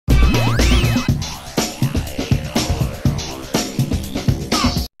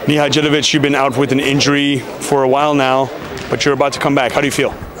Nihad Djedovic, you've been out with an injury for a while now, but you're about to come back. How do you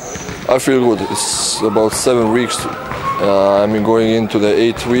feel? I feel good. It's about 7 weeks. I'm going into the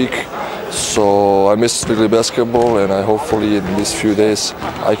 8th week, so I miss weekly basketball, and hopefully in these few days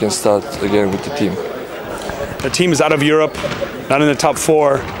I can start again with the team. The team is out of Europe, not in the top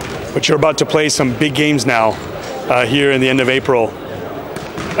 4, but you're about to play some big games now here in the end of April.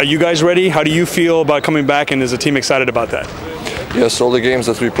 Are you guys ready? How do you feel about coming back, and is the team excited about that? Yes, all the games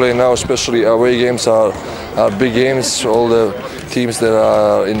that we play now, especially away games, are big games. All the teams that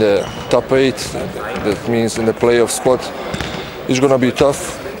are in the top 8, that means in the playoff spot, is going to be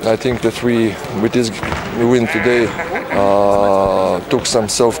tough. I think that with this win today, took some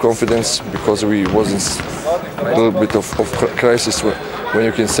self-confidence, because we was in a little bit of crisis, when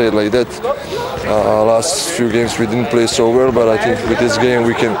you can say it like that. Last few games we didn't play so well, but I think with this game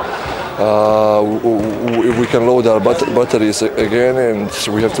we can load our batteries again, and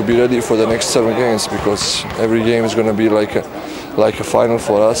we have to be ready for the next 7 games, because every game is going to be like a final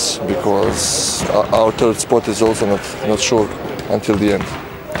for us, because our 3rd spot is also not sure until the end.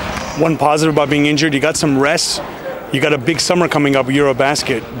 One positive about being injured, you got some rest. You got a big summer coming up,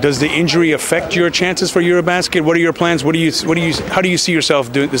 EuroBasket. Does the injury affect your chances for EuroBasket? What are your plans? How do you see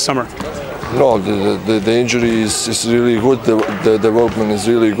yourself doing this summer? No, the injury is really good. The development is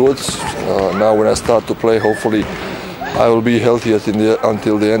really good. Now when I start to play, hopefully I will be healthy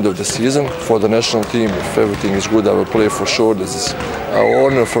until the end of the season. For the national team, if everything is good, I will play for sure. This is an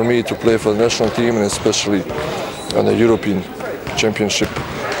honor for me to play for the national team, and especially on the European Championship,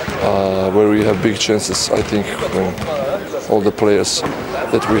 where we have big chances, I think, when all the players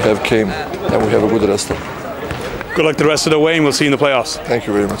that we have came and we have a good roster. Good luck the rest of the way, and we'll see you in the playoffs. Thank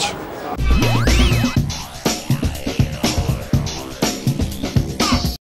you very much.